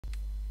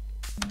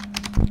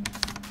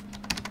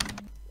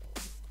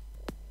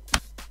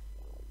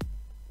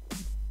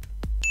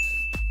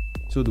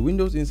So the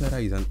Windows Insider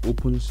is an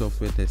open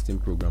software testing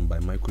program by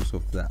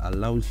Microsoft that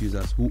allows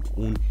users who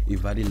own a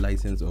valid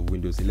license of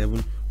Windows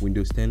 11,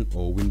 Windows 10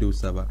 or Windows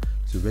Server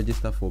to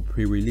register for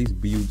pre-release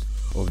builds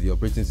of the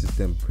operating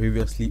system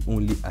previously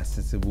only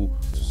accessible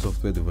to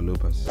software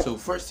developers. So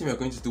first thing we're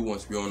going to do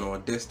once we're on our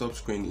desktop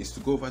screen is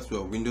to go over to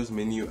our Windows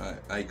menu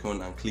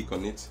icon and click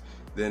on it.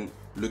 Then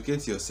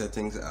locate your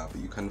settings app.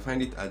 You can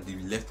find it at the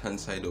left hand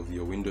side of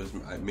your Windows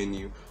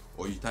menu,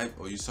 or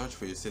you search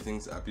for your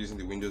settings app using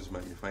the Windows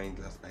magnifying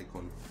glass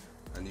icon,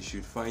 and you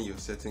should find your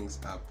settings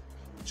app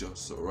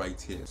just right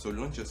here. So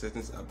launch your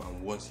settings app,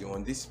 and once you're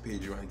on this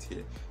page right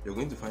here, you're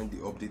going to find the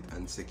update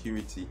and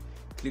security.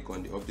 Click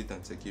on the update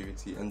and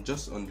security, and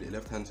just on the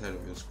left hand side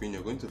of your screen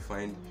you're going to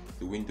find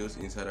the Windows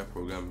Insider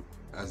program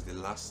as the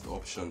last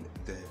option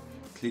there.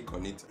 Click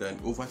on it, then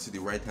over to the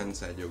right hand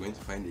side you're going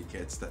to find a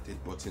get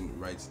started button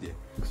right there.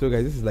 So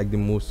guys, this is like the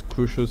most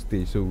crucial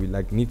stage, so we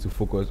need to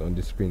focus on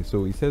the screen.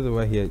 So it says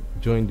over here,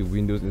 join the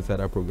Windows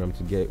Insider program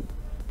to get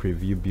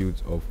preview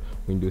builds of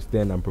Windows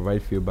 10 and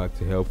provide feedback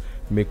to help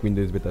make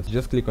Windows better. So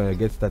just click on your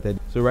get started.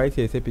 So right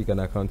here, say pick an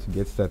account to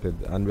get started,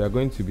 and we are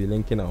going to be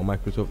linking our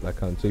Microsoft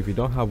account. So if you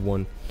don't have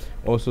one,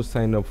 also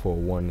sign up for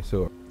one.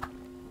 So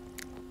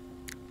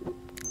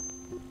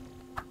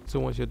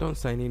once you're done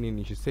signing in,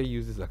 you should say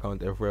use this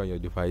account everywhere on your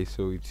device.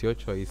 So it's your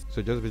choice.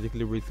 So just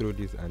basically read through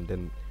this and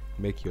then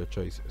make your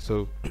choice.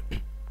 So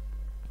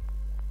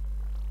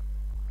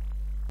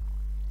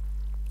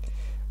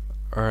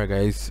alright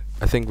guys,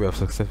 I think we have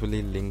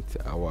successfully linked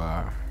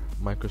our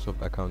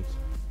Microsoft account.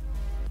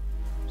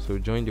 So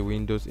join the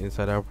Windows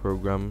Insider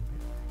program.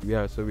 We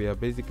are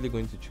basically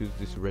going to choose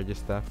this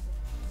register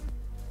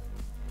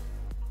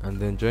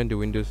and then join the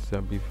Windows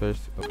assembly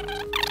first.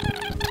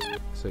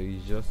 So you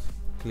just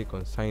click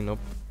on sign up.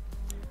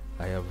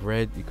 I have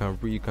read, you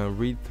can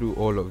read through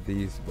all of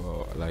these,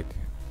 but like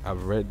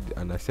I've read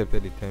and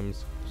accepted the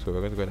terms, so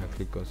we're going to go ahead and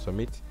click on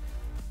submit.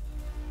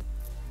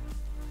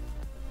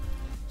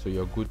 So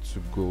you're good to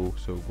go.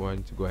 So we're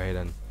going to go ahead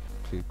and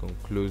click on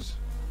close.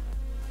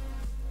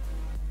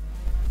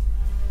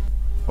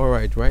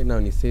 Alright, right now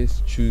it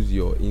says choose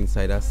your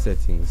insider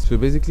settings. So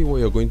basically what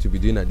you're going to be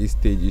doing at this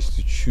stage is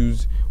to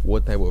choose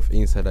what type of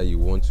insider you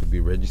want to be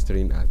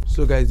registering at.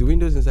 So guys, the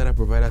Windows Insider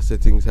provider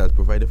settings has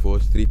provided for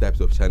us 3 types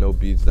of channel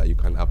builds that you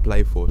can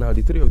apply for. Now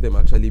the 3 of them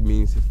actually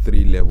means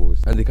 3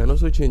 levels, and they can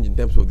also change in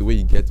terms of the way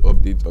you get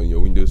updates on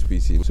your Windows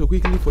PC. So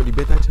quickly, for the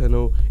beta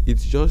channel,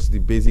 it's just the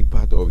basic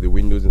part of the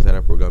Windows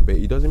Insider program, but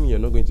it doesn't mean you're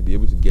not going to be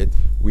able to get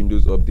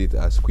Windows updates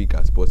as quick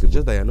as possible. It's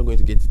just that you're not going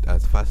to get it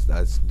as fast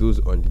as those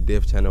on the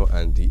dev channel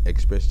and the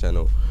express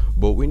channel.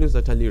 But Windows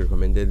actually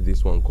recommended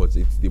this one because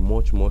it's the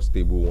much more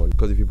stable one,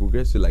 because if you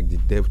progress to like the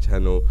dev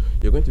channel,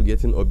 you're going to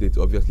get in updates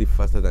obviously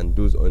faster than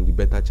those on the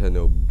beta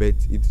channel, but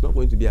it's not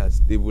going to be as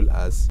stable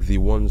as the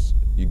ones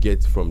you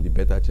get from the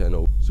beta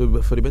channel.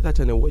 So for the beta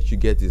channel, what you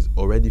get is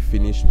already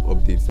finished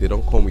updates. They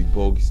don't come with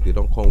bugs, they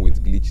don't come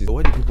with glitches. But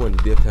what the people on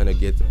the dev channel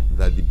get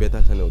that the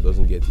beta channel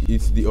doesn't get,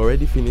 it's the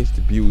already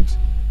finished builds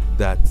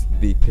that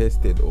they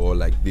tested or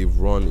like they've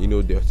run. You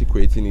know, they're still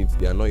creating it,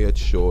 they are not yet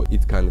sure.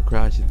 It can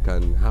crash, it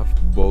can have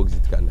bugs,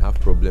 it can have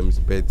problems,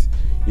 but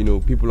you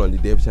know, people on the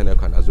dev channel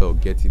can as well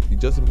get it. It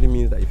just simply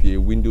means that if you're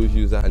a Windows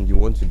user and you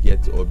want to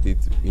get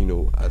updates, you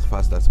know, as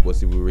fast as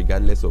possible,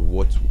 regardless of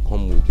what will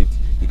come with it,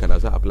 you can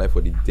also apply for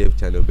the dev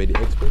channel. But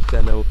the express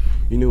channel,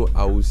 you know,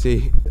 I would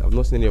say I've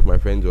not seen any of my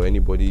friends or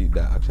anybody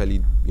that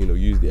actually, you know,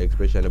 use the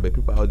express channel, but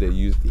people out there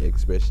use the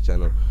express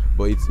channel.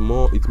 But it's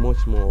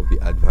much more of the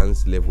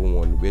advanced level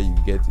one, where you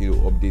get, you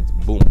know, updates,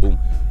 boom boom.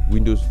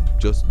 Windows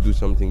just do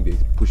something, they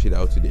push it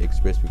out to the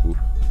express people.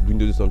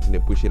 Windows do something, they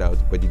push it out.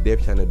 But the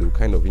dev channel, they'll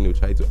kind of, you know,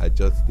 try to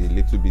adjust a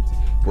little bit,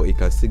 but it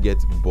can still get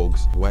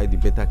bugs, while the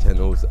beta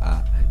channels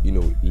are, you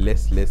know,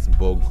 less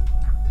bug,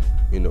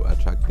 you know,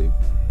 attractive.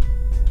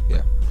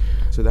 Yeah.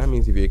 So that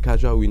means if you're a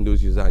casual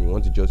Windows user and you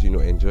want to just, you know,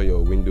 enjoy your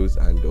Windows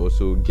and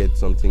also get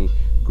something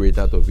great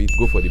out of it,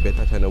 go for the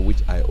beta channel, which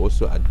I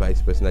also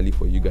advise personally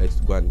for you guys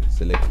to go and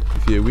select.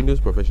 If you're a Windows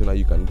professional,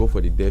 you can go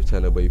for the dev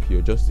channel, but if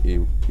you're just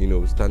a, you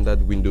know,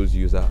 standard Windows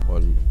user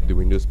on the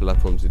Windows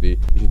platform today,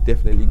 you should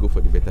definitely go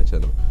for the beta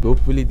channel. So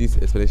hopefully this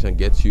explanation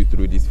gets you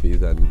through this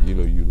phase and you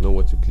know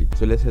what to click.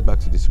 So let's head back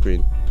to the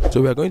screen.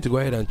 So we are going to go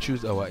ahead and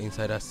choose our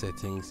insider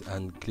settings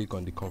and click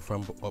on the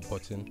confirm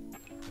button.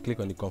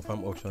 Click on the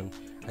confirm option,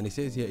 and it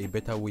says here a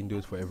better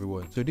Windows for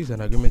everyone. So this is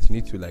an agreement you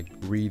need to like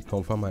read,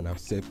 confirm and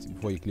accept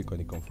before you click on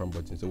the confirm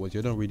button. So once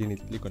you're done reading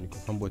it, click on the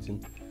confirm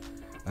button,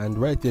 and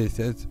right there it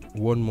says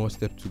one more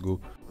step to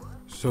go.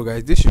 So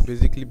guys, this should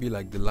basically be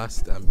like the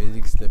last and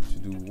basic step to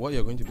do. What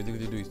you're going to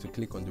basically do is to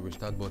click on the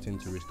restart button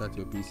to restart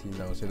your PC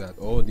now, so that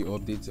all the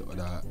updates that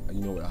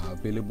are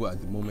available at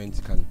the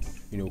moment can,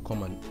 you know,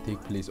 come and take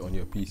place on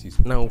your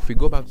PCs. Now if we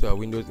go back to our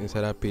Windows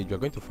Insider page, we're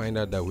going to find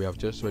out that we have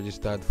just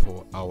registered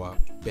for our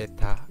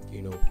beta,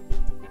 you know,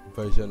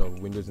 version of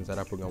Windows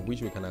Insider program,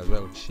 which we can as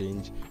well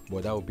change,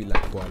 but that will be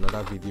like for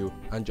another video.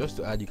 And just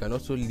to add, you can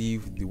also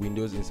leave the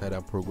Windows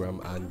Insider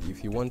program, and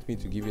if you want me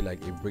to give you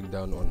like a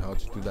breakdown on how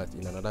to do that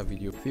in another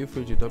video, feel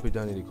free to drop it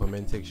down in the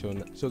comment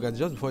section. So guys,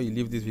 just before you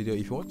leave this video,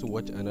 if you want to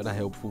watch another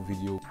helpful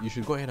video, you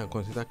should go ahead and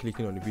consider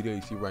clicking on the video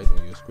you see right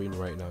on your screen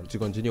right now to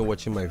continue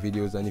watching my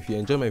videos. And if you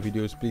enjoy my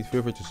videos, please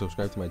feel free to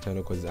subscribe to my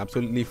channel, because it's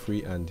absolutely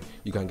free and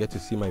you can get to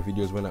see my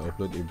videos when I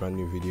upload a brand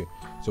new video.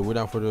 So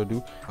without further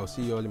ado, I'll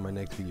see you all in my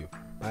next video.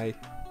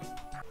 Bye.